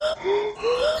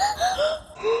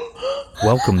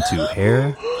Welcome to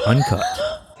Hair Uncut.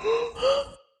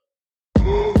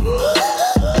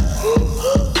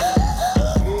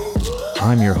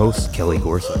 I'm your host, Kelly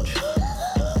Gorsuch.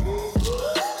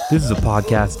 This is a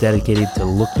podcast dedicated to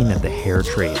looking at the hair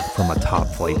trade from a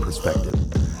top-flight perspective.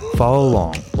 Follow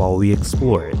along while we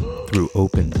explore it through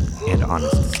open and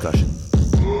honest discussion.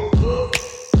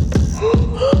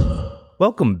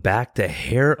 Welcome back to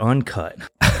Hair Uncut.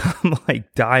 I'm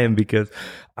like dying because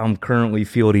I'm currently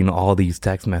fielding all these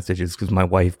text messages because my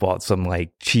wife bought some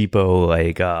like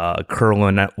cheapo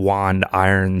curling wand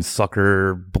iron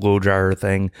sucker blow dryer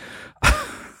thing.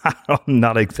 I'm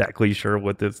not exactly sure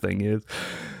what this thing is,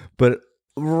 but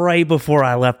right before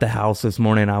I left the house this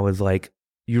morning, I was like,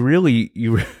 you really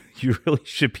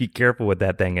should be careful with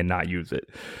that thing and not use it.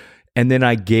 And then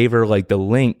I gave her like the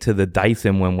link to the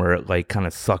Dyson one where it like kind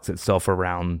of sucks itself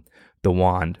around the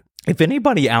wand. If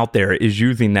anybody out there is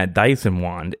using that Dyson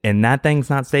wand and that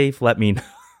thing's not safe, let me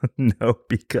know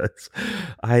because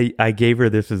I gave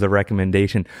her this as a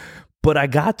recommendation. But I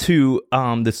got to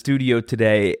the studio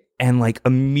today and like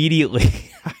immediately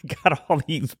I got all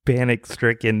these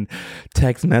panic-stricken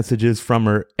text messages from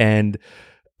her and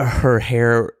her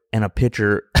hair and a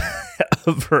picture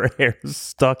of her hair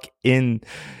stuck in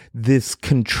this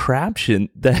contraption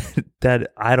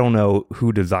that I don't know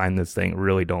who designed this thing.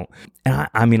 Really don't.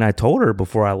 And I told her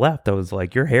before I left, I was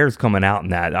like, your hair's coming out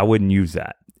in that. I wouldn't use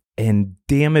that. And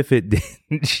damn if it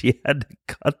didn't. She had to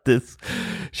cut this.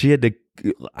 She had to,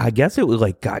 I guess it was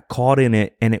like got caught in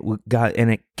it and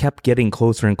it kept getting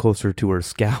closer and closer to her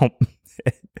scalp.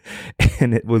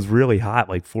 And it was really hot,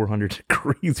 like 400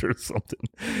 degrees or something.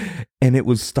 And it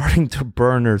was starting to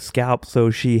burn her scalp.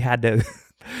 So she had to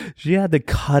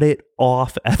cut it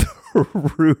off at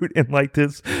the root in like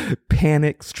this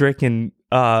panic-stricken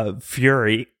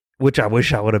fury, which I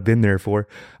wish I would have been there for.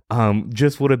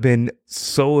 Just would have been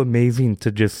so amazing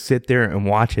to just sit there and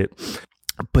watch it.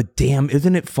 But damn,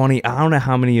 isn't it funny? I don't know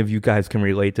how many of you guys can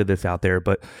relate to this out there,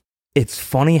 but it's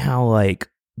funny how like,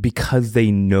 because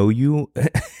they know you,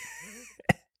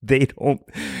 they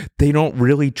don't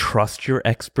really trust your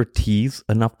expertise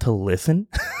enough to listen.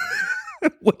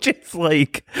 which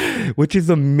is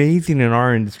amazing in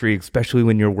our industry, especially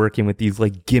when you're working with these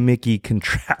like gimmicky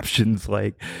contraptions,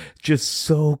 like just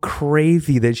so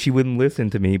crazy that she wouldn't listen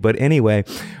to me. But anyway,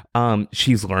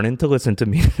 she's learning to listen to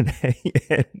me today,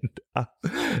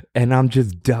 and I'm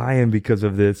just dying because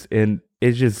of this. And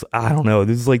it's just, I don't know,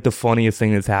 this is like the funniest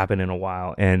thing that's happened in a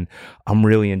while, and I'm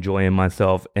really enjoying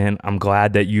myself, and I'm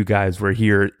glad that you guys were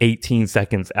here 18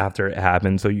 seconds after it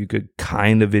happened so you could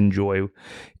kind of enjoy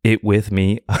it with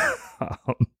me.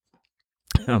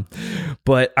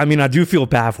 But I mean, I do feel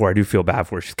bad for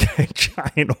her. She's got a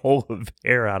giant hole of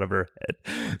hair out of her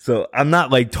head. So I'm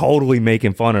not like totally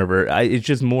making fun of her. It's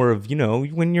just more of,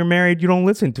 when you're married, you don't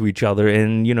listen to each other,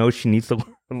 and, she needs to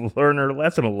learn her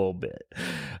lesson a little bit.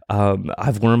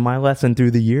 I've learned my lesson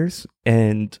through the years,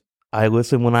 and I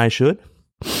listen when I should,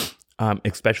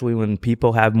 especially when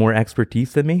people have more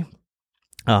expertise than me.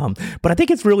 But I think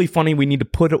it's really funny. We need to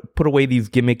put away these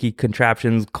gimmicky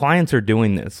contraptions. Clients are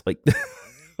doing this,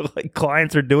 like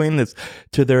clients are doing this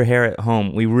to their hair at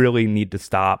home. We really need to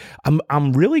stop.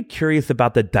 I'm really curious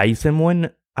about the Dyson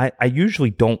one. I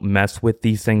usually don't mess with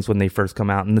these things when they first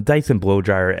come out. And the Dyson blow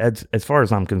dryer, as far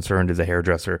as I'm concerned as a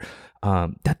hairdresser,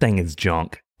 that thing is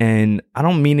junk. And I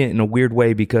don't mean it in a weird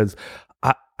way because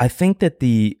I think that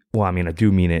I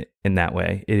do mean it in that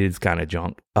way. It is kind of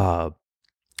junk.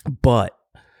 But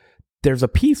there's a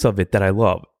piece of it that I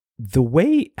love. The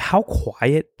way, how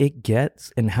quiet it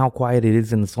gets and how quiet it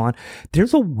is in the salon,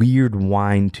 there's a weird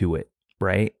whine to it,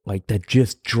 right? Like that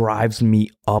just drives me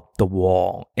up the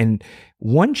wall. And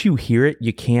once you hear it,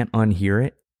 you can't unhear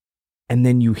it. And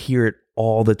then you hear it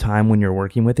all the time when you're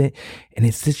working with it. And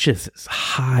it's just this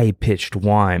high-pitched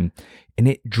whine. And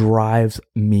it drives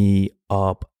me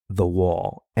up the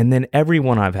wall. And then every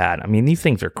one I've had, I mean, these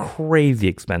things are crazy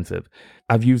expensive.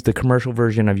 I've used the commercial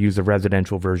version. I've used the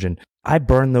residential version. I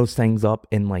burn those things up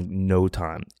in like no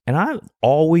time. And I've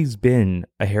always been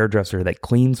a hairdresser that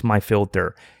cleans my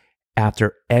filter I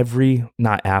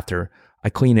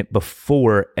clean it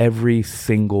before every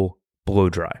single blow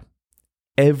dry.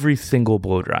 Every single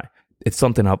blow dry. It's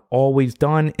something I've always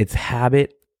done. It's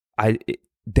habit.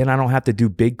 Then I don't have to do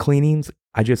big cleanings.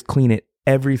 I just clean it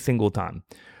every single time.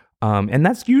 And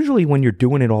that's usually when you're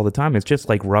doing it all the time. It's just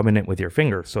like rubbing it with your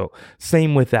finger. So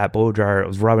same with that blow dryer. I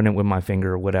was rubbing it with my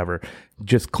finger or whatever,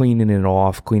 just cleaning it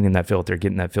off, cleaning that filter,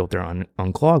 getting that filter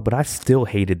unclogged. But I still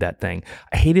hated that thing.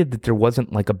 I hated that there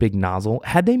wasn't like a big nozzle.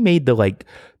 Had they made the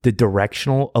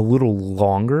directional a little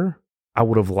longer, I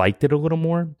would have liked it a little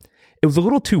more. It was a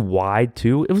little too wide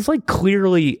too. It was like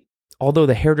clearly, although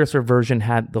the hairdresser version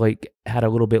had a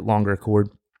little bit longer cord,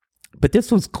 but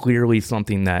this was clearly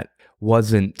something that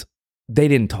wasn't, they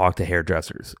didn't talk to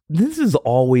hairdressers. This is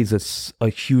always a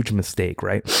huge mistake,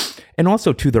 right? And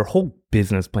also too, their whole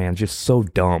business plan is just so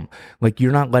dumb. Like,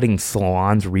 you're not letting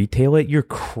salons retail it. You're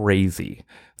crazy.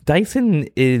 Dyson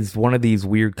is one of these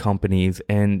weird companies,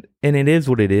 and it is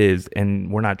what it is,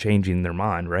 and we're not changing their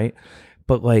mind, right?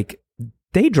 But like,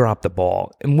 they dropped the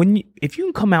ball. And if you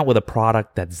can come out with a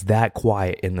product that's that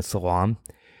quiet in the salon,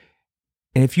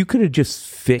 and if you could have just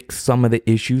fixed some of the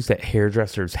issues that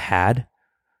hairdressers had,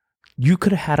 you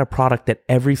could have had a product that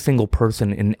every single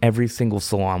person in every single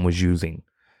salon was using,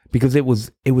 because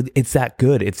it's that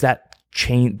good. It's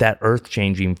that earth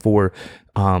changing for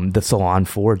the salon,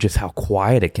 for just how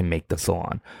quiet it can make the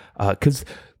salon. Because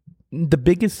the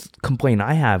biggest complaint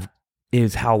I have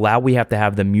is how loud we have to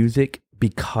have the music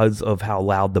because of how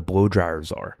loud the blow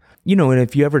dryers are. And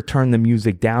if you ever turn the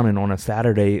music down and on a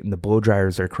Saturday and the blow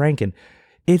dryers are cranking,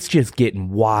 it's just getting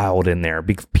wild in there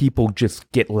because people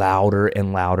just get louder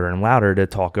and louder and louder to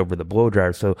talk over the blow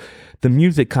dryer. So the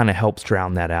music kind of helps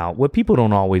drown that out. What people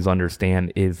don't always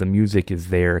understand is the music is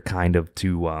there kind of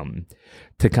to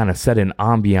kind of set an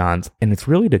ambiance, and it's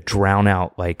really to drown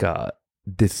out like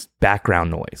this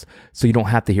background noise, so you don't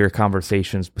have to hear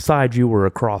conversations beside you or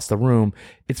across the room.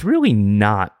 It's really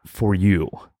not for you.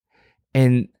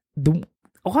 And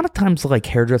a lot of times, like,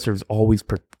 hairdressers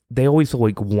they always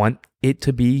like want it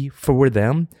to be for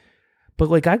them. But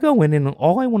like, I go in and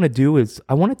all I want to do is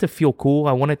I want it to feel cool.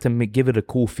 I want it to give it a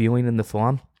cool feeling in the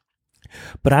salon.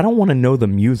 But I don't want to know the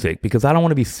music because I don't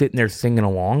want to be sitting there singing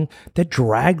along. That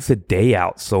drags the day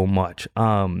out so much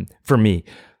for me.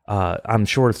 I'm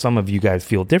sure some of you guys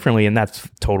feel differently, and that's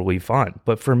totally fine.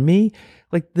 But for me,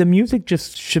 like, the music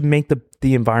just should make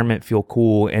the environment feel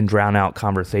cool and drown out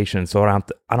conversation, so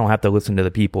I don't have to listen to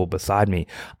the people beside me.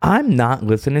 I'm not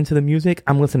listening to the music.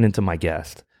 I'm listening to my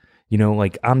guest.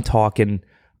 Like, I'm talking.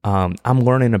 I'm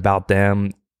learning about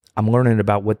them. I'm learning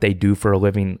about what they do for a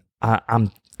living.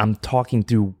 I'm talking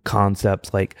through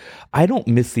concepts. Like, I don't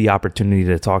miss the opportunity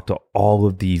to talk to all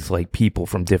of these like people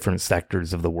from different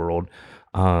sectors of the world.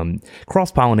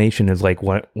 Cross-pollination is like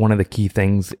one of the key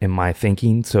things in my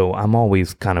thinking. So I'm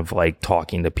always kind of like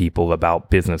talking to people about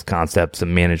business concepts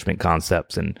and management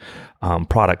concepts and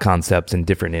product concepts in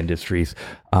different industries.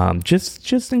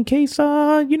 Just in case,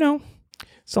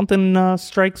 something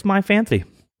strikes my fancy.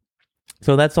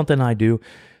 So that's something I do.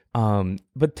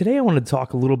 But today I want to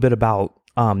talk a little bit about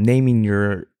naming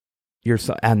your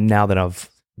and now that I've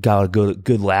got a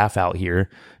good laugh out here,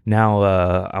 now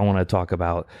I want to talk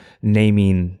about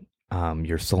naming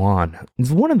your salon.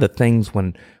 It's one of the things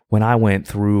when I went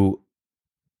through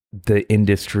the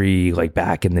industry, like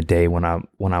back in the day when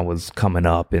I was coming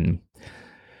up, and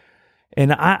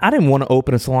I didn't want to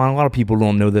open a salon. A lot of people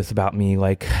don't know this about me.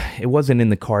 Like, it wasn't in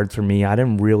the cards for me. I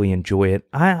didn't really enjoy it.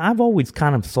 I've always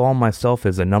kind of saw myself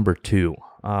as a number two.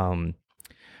 Kind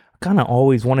of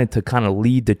always wanted to kind of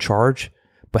lead the charge,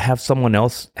 but have someone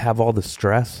else have all the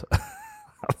stress.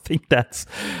 I think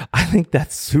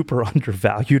that's super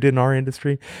undervalued in our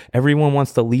industry. Everyone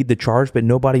wants to lead the charge, but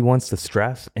nobody wants to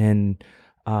stress. And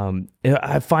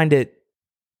I find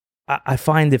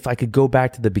if I could go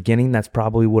back to the beginning, that's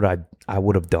probably what I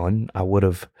would have done. I would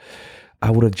have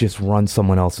just run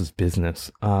someone else's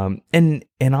business. And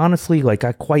honestly, like,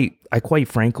 I quite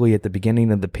frankly, at the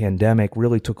beginning of the pandemic,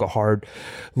 really took a hard,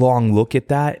 long look at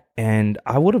that. And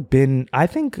I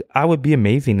think I would be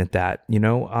amazing at that,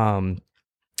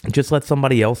 just let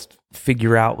somebody else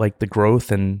figure out like the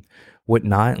growth and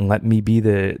whatnot, and let me be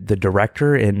the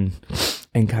director and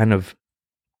kind of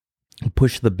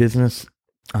push the business.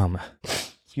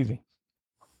 Excuse me.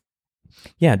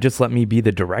 Yeah, just let me be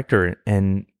the director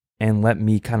and let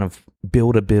me kind of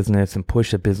build a business and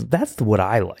push a business. That's what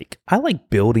I like. I like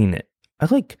building it. I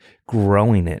like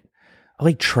growing it. I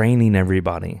like training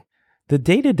everybody. The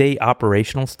day-to-day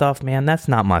operational stuff, man, that's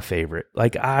not my favorite.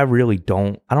 Like, I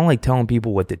don't like telling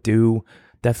people what to do.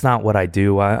 That's not what I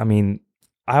do. I mean,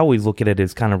 I always look at it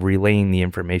as kind of relaying the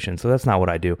information. So that's not what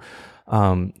I do.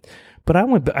 But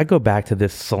I go back to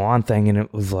this salon thing, and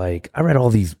it was like, I read all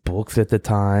these books at the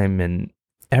time, and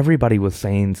everybody was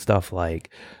saying stuff like,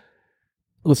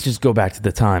 let's just go back to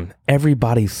the time.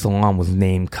 Everybody's salon was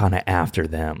named kind of after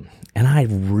them. And I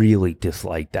really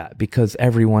disliked that, because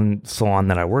everyone salon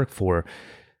that I worked for,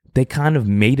 they kind of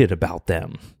made it about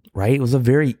them, right? It was a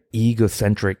very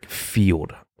egocentric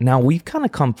field. Now we've kind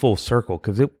of come full circle,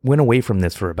 because it went away from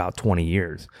this for about 20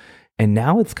 years. And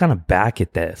now it's kind of back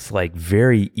at this, like,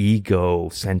 very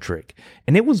egocentric.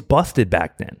 And it was busted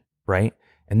back then, right?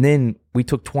 And then we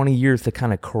took 20 years to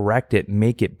kind of correct it,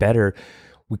 make it better.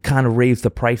 We kind of raised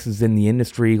the prices in the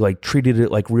industry, like treated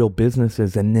it like real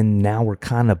businesses. And then now we're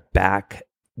kind of back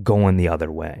going the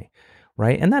other way,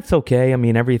 right? And that's okay. I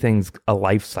mean, everything's a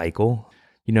life cycle.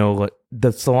 You know,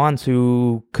 the salons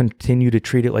who continue to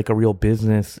treat it like a real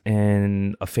business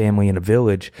and a family and a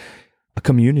village, a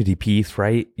community piece,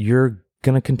 right? You're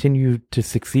going to continue to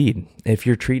succeed. If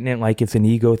you're treating it like it's an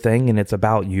ego thing and it's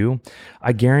about you,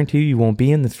 I guarantee you won't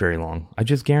be in this very long. I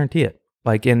just guarantee it.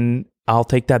 Like, and I'll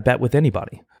take that bet with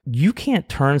anybody. You can't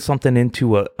turn something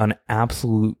into an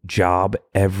absolute job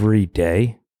every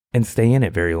day and stay in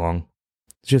it very long.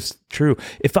 It's just true.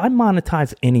 If I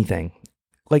monetize anything,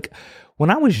 like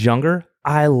when I was younger,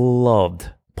 I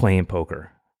loved playing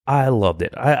poker. I loved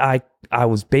it. I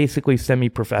was basically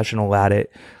semi-professional at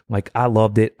it. Like I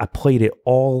loved it. I played it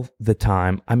all the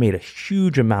time. I made a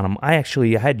huge amount of. I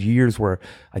had years where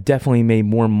I definitely made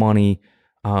more money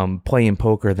playing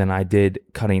poker than I did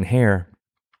cutting hair,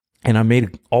 and I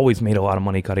always made a lot of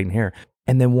money cutting hair.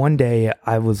 And then one day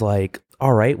I was like,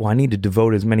 all right, well I need to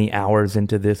devote as many hours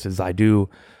into this as I do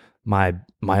my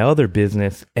other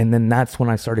business. And then that's when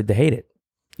I started to hate it,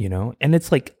 you know. And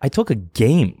it's like I took a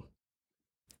game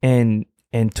and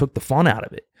took the fun out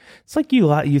of it. It's like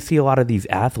you see a lot of these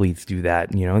athletes do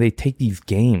that, you know, they take these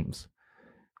games.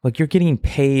 Like you're getting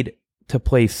paid to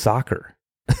play soccer.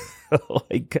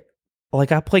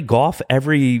 like I play golf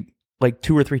every like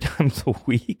 2 or 3 times a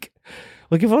week.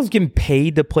 Like if I was getting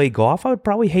paid to play golf, I would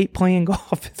probably hate playing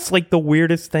golf. It's like the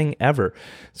weirdest thing ever.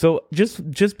 So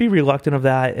just be reluctant of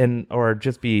that or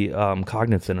just be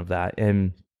cognizant of that,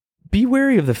 and be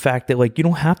wary of the fact that like you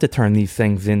don't have to turn these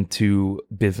things into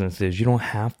businesses. You don't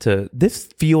have to. This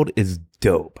field is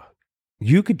dope.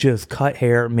 You could just cut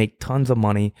hair, make tons of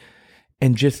money,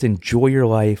 and just enjoy your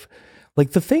life.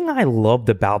 Like the thing I loved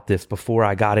about this before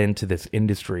I got into this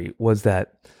industry was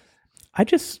that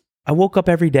I woke up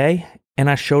every day and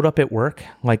I showed up at work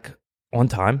like on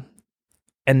time.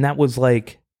 And that was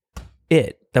like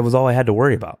it. That was all I had to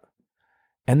worry about.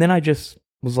 And then I just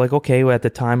was like, okay, well, at the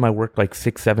time I worked like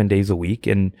 6-7 days a week,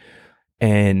 and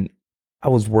I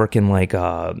was working like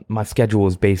my schedule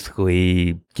was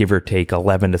basically give or take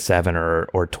 11 to 7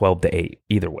 or 12 to 8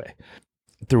 either way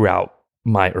throughout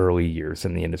my early years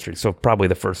in the industry. So probably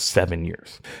the first 7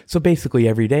 years. So basically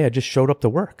every day I just showed up to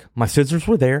work. My scissors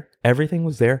were there, everything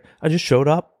was there. I just showed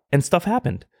up and stuff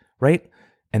happened, right?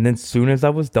 And then as soon as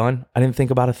I was done, I didn't think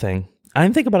about a thing. I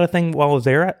didn't think about a thing while I was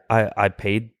there. I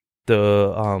paid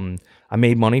I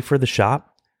made money for the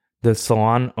shop. The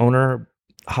salon owner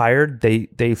hired.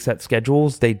 They set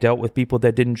schedules. They dealt with people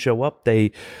that didn't show up.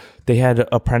 They had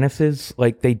apprentices.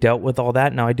 Like they dealt with all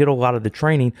that. Now I did a lot of the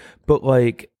training, but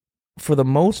like for the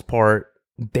most part,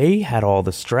 they had all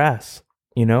the stress.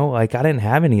 You know, like I didn't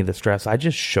have any of the stress. I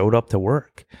just showed up to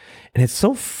work, and it's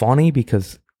so funny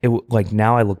because like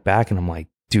now I look back and I'm like,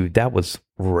 dude, that was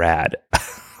rad.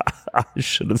 I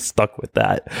should have stuck with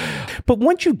that. But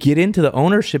once you get into the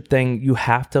ownership thing, you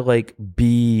have to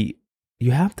be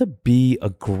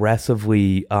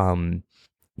aggressively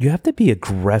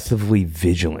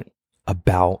vigilant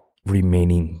about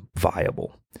remaining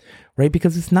viable, right?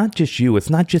 Because it's not just you. It's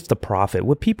not just the profit.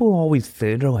 What people always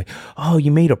say, they're like, oh, you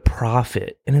made a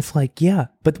profit. And it's like, yeah,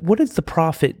 but what does the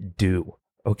profit do?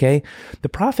 Okay. The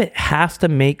profit has to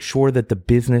make sure that the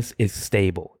business is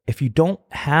stable. If you don't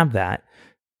have that,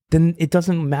 then it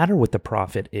doesn't matter what the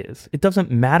profit is. It doesn't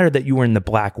matter that you were in the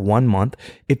black 1 month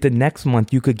if the next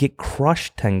month you could get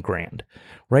crushed 10 grand,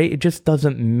 right? It just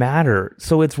doesn't matter.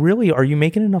 So it's really, are you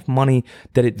making enough money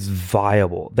that it's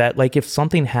viable? That like if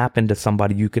something happened to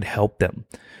somebody, you could help them,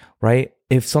 right?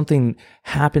 If something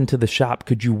happened to the shop,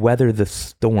 could you weather the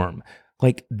storm?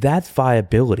 Like that's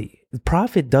viability.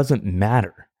 Profit doesn't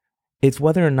matter. It's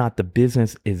whether or not the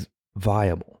business is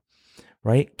viable.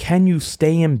 Right? Can you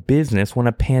stay in business when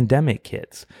a pandemic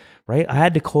hits? Right? I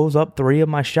had to close up 3 of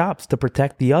my shops to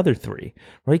protect the other 3,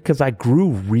 right? Because I grew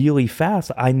really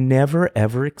fast. I never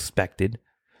ever expected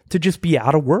to just be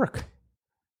out of work,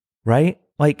 right?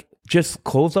 Like just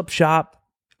close up shop.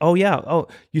 Oh yeah. Oh,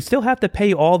 you still have to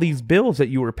pay all these bills that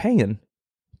you were paying,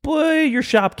 but your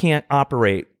shop can't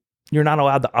operate. You're not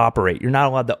allowed to operate. You're not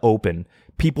allowed to open.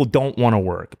 People don't want to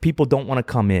work. People don't want to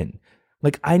come in.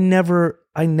 Like I never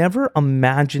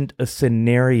imagined a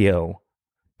scenario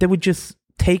that would just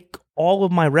take all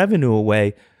of my revenue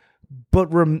away, but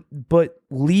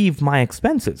leave my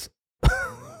expenses.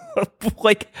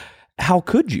 Like, how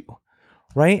could you?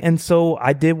 Right? And so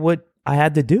I did what I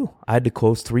had to do. I had to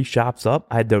close 3 shops up.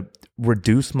 I had to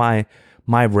reduce my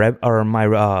my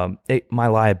my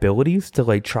liabilities to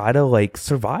like try to like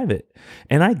survive it.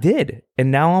 And I did.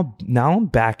 And now I'm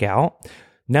back out.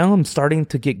 Now I'm starting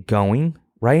to get going,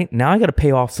 right? Now I got to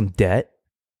pay off some debt,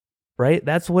 right?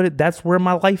 That's where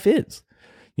my life is.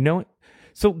 You know?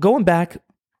 So going back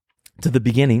to the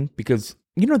beginning, because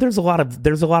there's a lot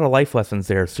of life lessons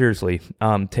there. Seriously,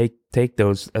 take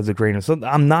those as a grain of salt.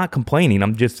 I'm not complaining.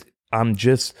 I'm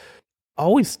just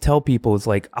always tell people, it's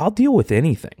like, I'll deal with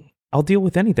anything. I'm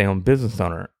a business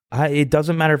owner. It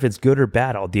doesn't matter if it's good or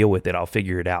bad. I'll deal with it. I'll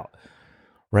figure it out.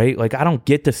 Right? Like, I don't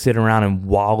get to sit around and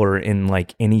waller in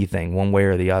like anything one way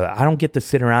or the other. I don't get to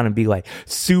sit around and be like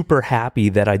super happy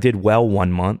that I did well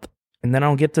 1 month. And then I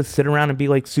don't get to sit around and be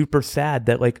like super sad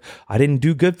that like I didn't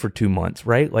do good for 2 months,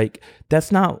 right? Like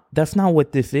that's not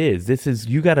what this is. This is,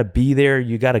 you got to be there.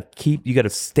 You got to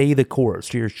stay the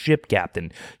course. You're a ship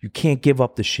captain. You can't give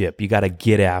up the ship. You got to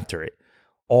get after it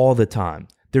all the time.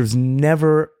 There's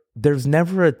never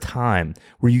a time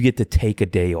where you get to take a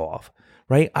day off,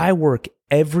 right? I work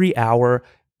every hour,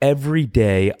 every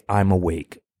day I'm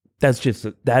awake. That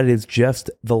is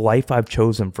just the life I've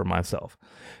chosen for myself.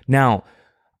 Now,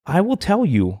 I will tell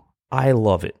you, I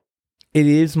love it. It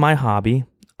is my hobby.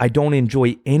 I don't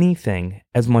enjoy anything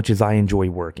as much as I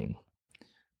enjoy working.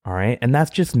 All right. And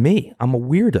that's just me. I'm a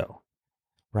weirdo.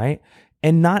 Right.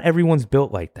 And not everyone's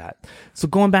built like that. So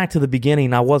going back to the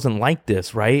beginning, I wasn't like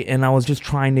this. Right. And I was just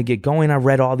trying to get going. I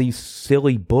read all these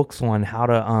silly books on how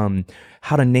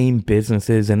to name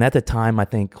businesses. And at the time, I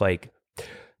think like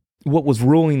what was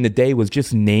ruling the day was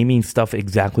just naming stuff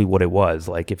exactly what it was.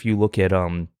 Like if you look at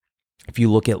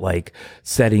like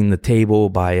Setting the Table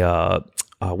by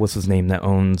what's his name that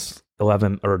owns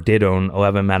 11 or did own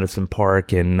 11 Madison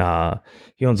Park, and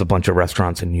he owns a bunch of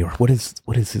restaurants in New York. What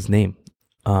is his name?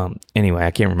 Anyway,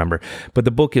 I can't remember. But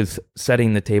the book is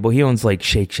Setting the Table. He owns like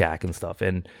Shake Shack and stuff.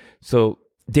 And so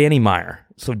Danny Meyer.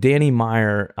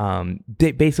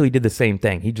 Basically did the same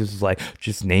thing. He just was like,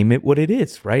 just name it what it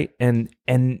is, right? And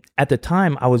at the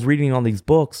time, I was reading all these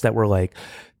books that were like,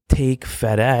 take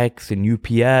FedEx and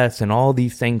UPS and all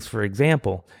these things, for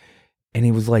example. And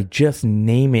he was like, just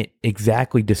name it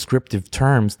exactly descriptive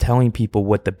terms telling people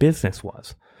what the business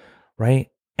was, right?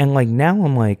 And like now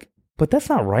I'm like, but that's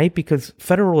not right, because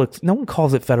no one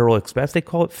calls it Federal Express. They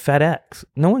call it FedEx.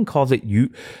 No one calls it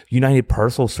United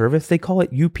Parcel Service. They call it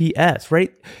UPS,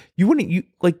 right?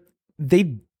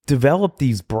 They've developed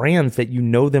these brands that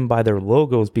them by their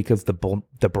logos because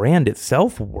the brand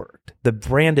itself worked. The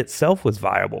brand itself was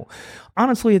viable.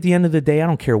 Honestly, at the end of the day, I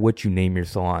don't care what you name your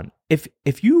salon.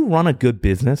 If you run a good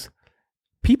business,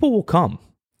 people will come.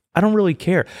 I don't really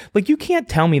care. Like, you can't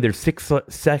tell me there's six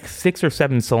or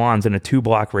seven salons in a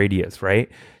 2-block radius,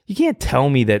 right? You can't tell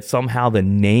me that somehow the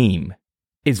name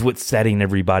is what's setting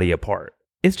everybody apart.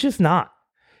 It's just not.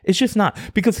 It's just not.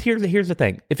 Because here's the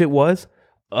thing. If it was,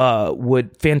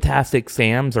 would Fantastic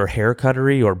Sam's or Hair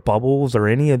Cuttery or Bubbles or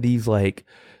any of these like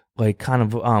kind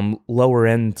of lower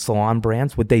end salon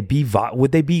brands, would they be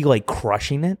like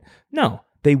crushing it? No,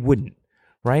 they wouldn't.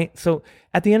 Right? So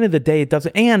at the end of the day, it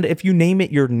doesn't. And if you name it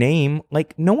your name,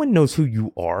 like, no one knows who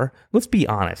you are. Let's be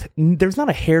honest. There's not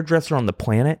a hairdresser on the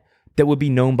planet that would be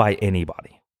known by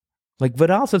anybody. Like,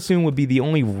 Vidal Sassoon would be the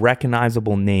only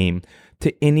recognizable name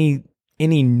to any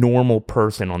normal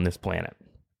person on this planet.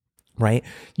 Right?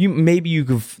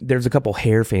 There's a couple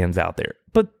hair fans out there,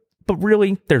 but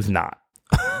really there's not.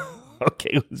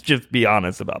 Okay, let's just be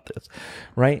honest about this,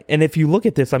 right? And if you look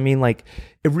at this, I mean, like,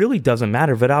 it really doesn't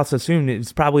matter. Vidal Sassoon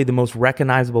is probably the most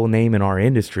recognizable name in our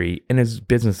industry, and his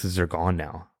businesses are gone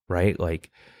now, right? Like,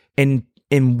 in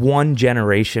one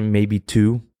generation, maybe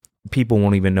two, people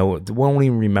won't even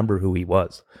remember who he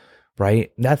was,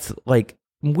 right? That's like,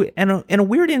 in a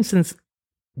weird instance,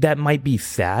 that might be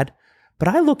sad, but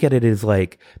I look at it as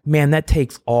like, man, that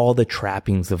takes all the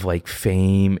trappings of like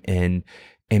fame and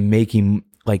making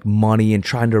like money and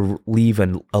trying to leave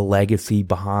a legacy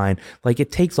behind. Like,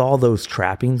 it takes all those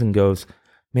trappings and goes,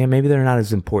 man, maybe they're not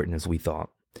as important as we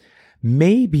thought.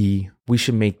 Maybe we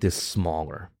should make this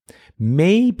smaller.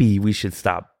 Maybe we should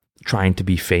stop trying to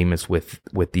be famous with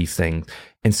these things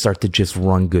and start to just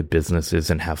run good businesses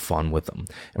and have fun with them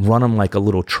and run them like a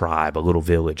little tribe, a little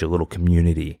village, a little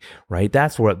community, right?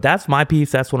 That's my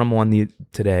piece. That's what I'm on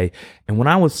today. And when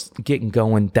I was getting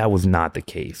going, that was not the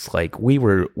case. Like, we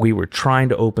were trying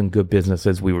to open good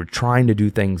businesses. We were trying to do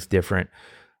things different.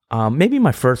 Maybe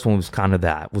my first one was kind of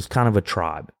a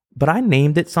tribe, but I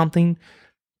named it something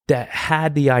that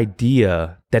had the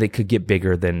idea that it could get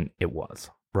bigger than it was.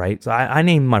 Right? So I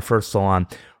named my first salon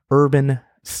Urban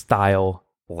Style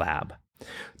Lab.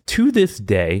 To this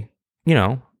day,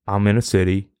 I'm in a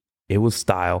city. It was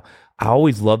style. I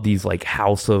always loved these like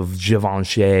House of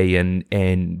Givenchy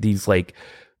and these like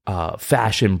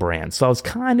fashion brands. So I was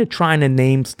kind of trying to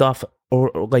name stuff,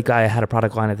 or like I had a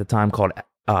product line at the time called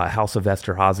House of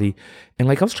Esterhazy, and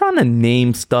like I was trying to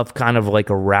name stuff kind of like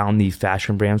around these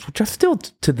fashion brands, which I still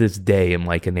to this day am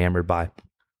like enamored by.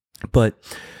 But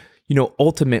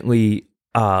ultimately,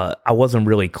 I wasn't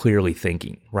really clearly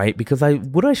thinking, right? Because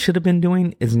what I should have been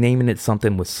doing is naming it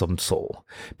something with some soul.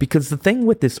 Because the thing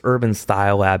with this Urban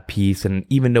Style Lab piece, and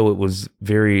even though it was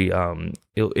very,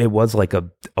 it was like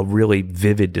a really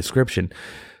vivid description,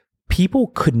 people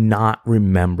could not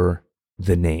remember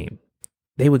the name.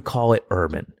 They would call it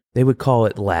Urban. They would call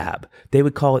it Lab. They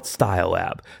would call it Style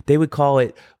Lab. They would call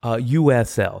it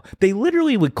USL. They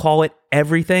literally would call it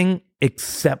everything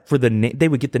except for the name. They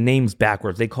would get the names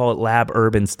backwards. They call it Lab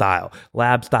Urban Style,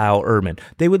 Lab Style Urban.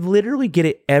 They would literally get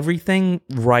it everything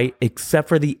right except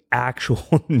for the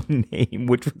actual name,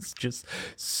 which was just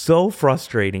so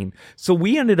frustrating. So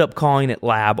we ended up calling it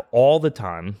Lab all the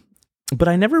time. But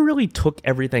I never really took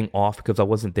everything off because I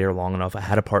wasn't there long enough. I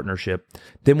had a partnership.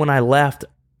 Then when I left,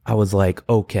 I was like,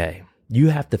 okay, you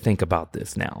have to think about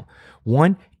this now.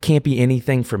 One, can't be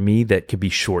anything for me that could be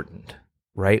shortened,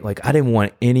 right? Like I didn't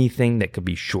want anything that could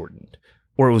be shortened,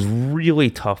 or it was really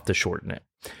tough to shorten it.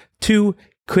 Two,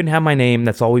 couldn't have my name.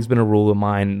 That's always been a rule of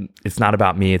mine. It's not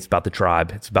about me. It's about the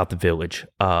tribe. It's about the village.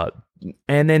 And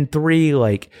then three,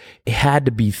 like it had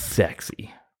to be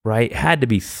sexy, right? It had to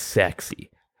be sexy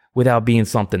without being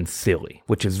something silly,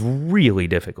 which is really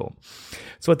difficult.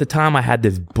 So at the time I had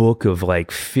this book of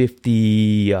like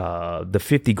the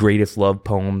 50 greatest love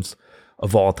poems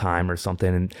of all time or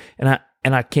something.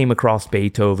 And I came across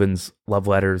Beethoven's love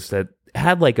letters that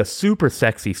had like a super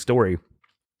sexy story.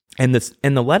 And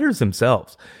the letters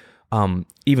themselves,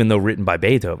 even though written by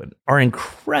Beethoven, are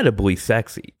incredibly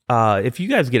sexy. If you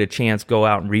guys get a chance, go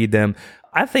out and read them.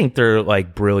 I think they're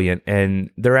like brilliant, and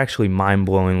they're actually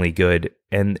mind-blowingly good.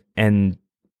 And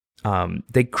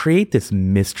they create this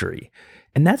mystery.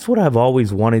 And that's what I've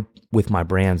always wanted with my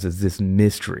brands, is this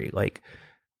mystery. Like,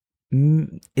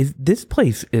 this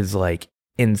place is like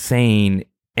insane,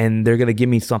 and they're going to give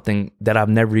me something that I've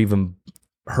never even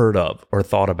heard of or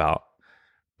thought about.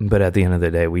 But at the end of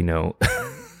the day, we know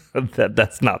that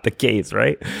that's not the case,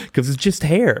 right? Because it's just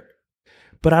hair.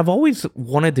 But I've always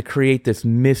wanted to create this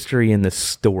mystery in this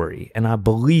story, and I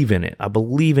believe in it. I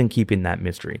believe in keeping that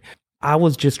mystery. I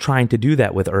was just trying to do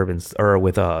that with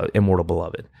Immortal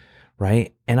Beloved,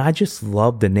 right? And I just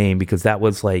love the name because that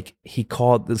was like,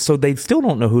 so they still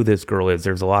don't know who this girl is.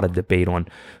 There's a lot of debate on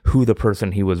who the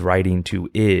person he was writing to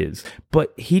is,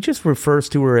 but he just refers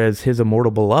to her as his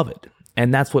Immortal Beloved.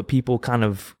 And that's what people kind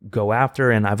of go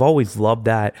after. And I've always loved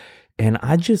that. And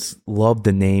I just loved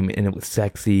the name, and it was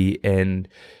sexy, and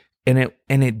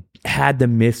it had the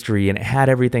mystery, and it had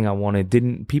everything I wanted. I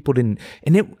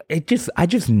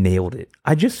just nailed it.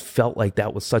 I just felt like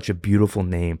that was such a beautiful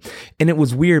name. And it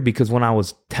was weird because when I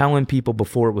was telling people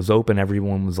before it was open,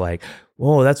 everyone was like,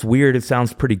 whoa, that's weird. It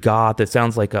sounds pretty goth. It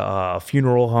sounds like a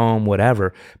funeral home,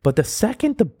 whatever. But the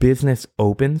second the business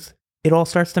opens, it all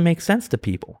starts to make sense to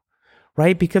people,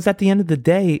 right? Because at the end of the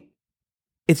day,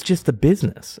 it's just a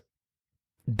business.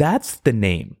 That's the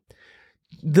name.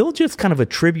 They'll just kind of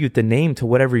attribute the name to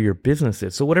whatever your business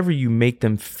is. So whatever you make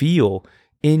them feel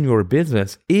in your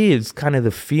business is kind of the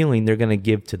feeling they're going to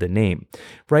give to the name,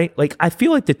 right? Like I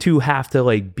feel like the two have to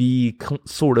like be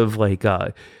sort of like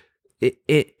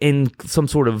in some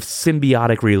sort of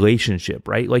symbiotic relationship,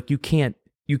 right? Like you can't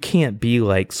be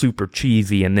like super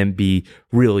cheesy and then be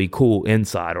really cool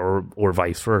inside, or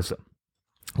vice versa.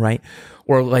 Right?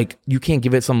 Or like you can't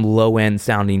give it some low end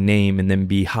sounding name and then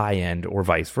be high end, or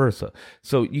vice versa.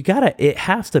 So it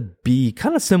has to be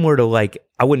kind of similar to like,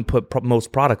 I wouldn't put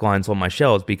most product lines on my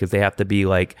shelves because they have to be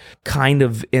like kind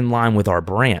of in line with our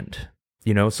brand,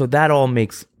 so that all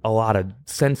makes a lot of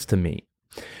sense to me.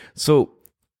 So,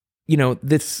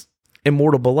 this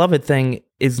Immortal Beloved thing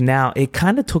is now, it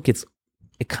kind of took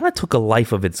a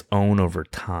life of its own over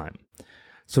time.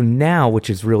 So now, which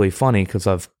is really funny because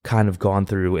I've kind of gone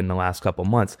through in the last couple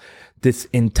months, this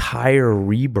entire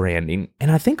rebranding.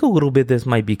 And I think a little bit this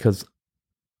might be because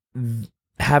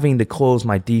having to close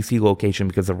my DC location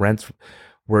because the rents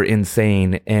were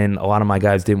insane and a lot of my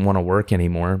guys didn't want to work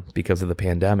anymore because of the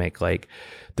pandemic. Like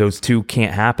those two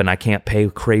can't happen. I can't pay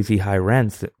crazy high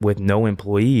rents with no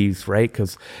employees, right?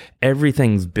 Because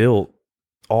everything's built,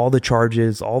 all the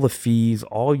charges, all the fees,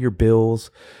 all your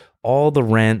bills, all the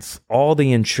rents, all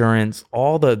the insurance,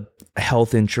 all the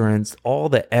health insurance, all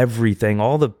the everything,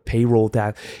 all the payroll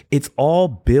tax, it's all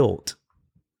built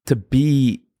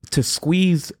to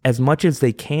squeeze as much as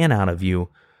they can out of you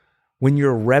when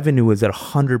your revenue is at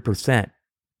 100%,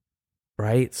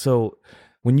 right? So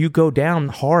when you go down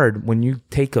hard, when you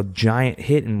take a giant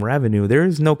hit in revenue, there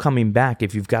is no coming back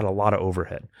if you've got a lot of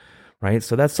overhead, right?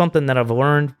 So that's something that I've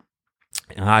learned.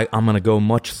 I'm going to go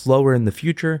much slower in the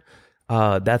future.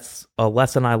 That's a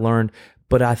lesson I learned.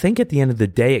 But I think at the end of the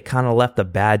day, it kind of left a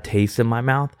bad taste in my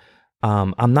mouth.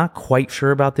 I'm not quite sure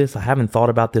about this. I haven't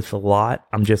thought about this a lot.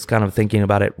 I'm just kind of thinking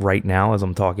about it right now as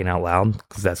I'm talking out loud,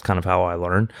 because that's kind of how I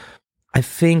learn. I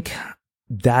think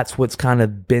that's what's kind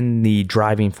of been the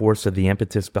driving force of the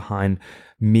impetus behind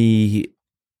me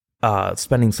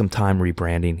spending some time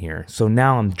rebranding here. So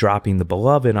now I'm dropping the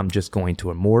Beloved. I'm just going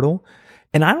to Immortal.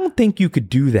 And I don't think you could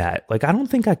do that. Like, I don't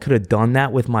think I could have done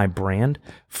that with my brand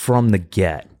from the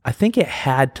get. I think it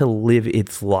had to live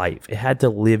its life. It had to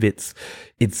live its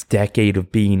decade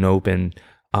of being open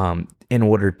in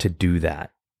order to do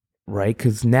that, right?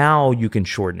 Because now you can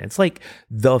shorten it. It's like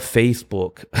the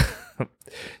Facebook,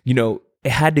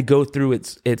 it had to go through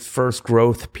its first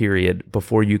growth period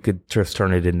before you could just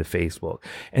turn it into Facebook.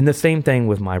 And the same thing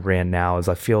with my brand now is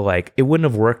I feel like it wouldn't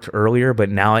have worked earlier,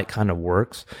 but now it kind of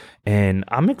works. And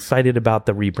I'm excited about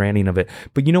the rebranding of it.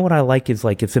 But you know what I like is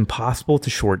like it's impossible to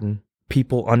shorten.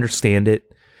 People understand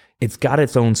it. It's got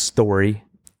its own story.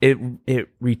 It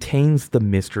retains the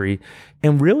mystery.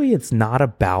 And really, it's not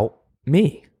about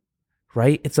me,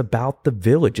 right? It's about the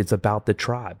village. It's about the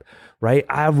tribe, right?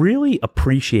 I really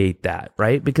appreciate that,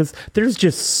 right? Because there's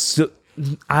just,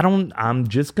 I'm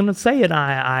just going to say it.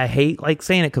 I hate like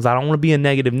saying it because I don't want to be a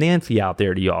negative Nancy out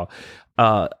there to y'all.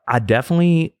 I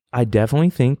definitely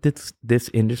think that this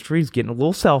industry is getting a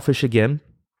little selfish again,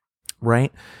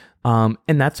 right? And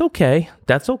that's okay.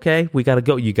 That's okay. You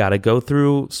got to go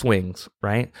through swings,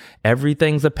 right?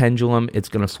 Everything's a pendulum. It's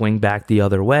going to swing back the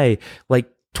other way. Like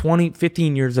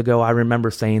 15 years ago, I remember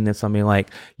saying this. I mean,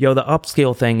 like, yo, the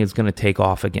upscale thing is going to take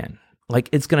off again. Like,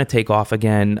 it's going to take off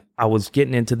again. I was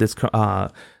getting into this,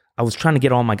 I was trying to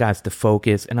get all my guys to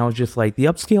focus, and I was just like, the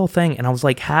upscale thing. And I was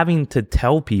like having to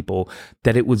tell people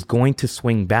that it was going to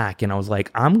swing back. And I was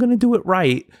like, I'm going to do it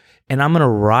right. And I'm going to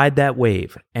ride that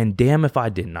wave. And damn if I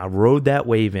didn't. I rode that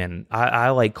wave in. I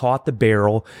like caught the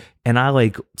barrel and I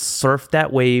like surfed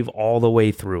that wave all the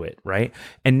way through it, right?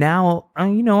 And now,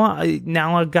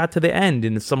 now I got to the end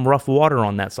and some rough water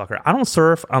on that sucker. I don't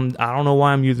surf. I don't know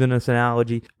why I'm using this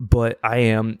analogy, but I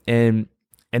am. And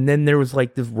then there was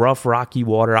like this rough, rocky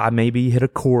water. I maybe hit a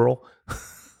coral.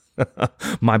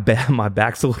 My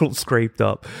back's a little scraped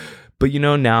up. But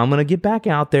now I'm gonna get back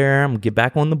out there. I'm gonna get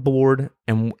back on the board,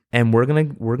 and we're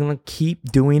gonna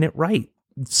keep doing it right.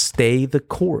 Stay the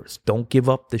course. Don't give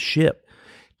up the ship.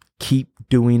 Keep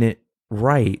doing it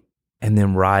right, and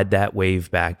then ride that wave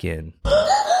back in.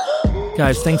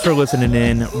 Guys, thanks for listening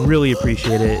in. Really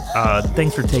appreciate it.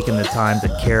 Thanks for taking the time to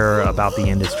care about the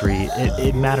industry.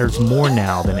 It matters more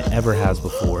now than it ever has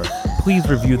before. Please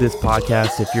review this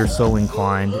podcast if you're so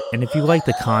inclined. And if you like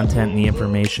the content and the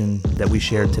information that we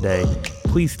shared today,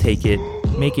 please take it,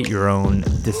 make it your own,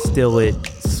 distill it,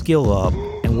 skill up,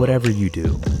 and whatever you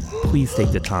do, please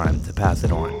take the time to pass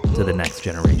it on to the next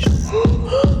generation.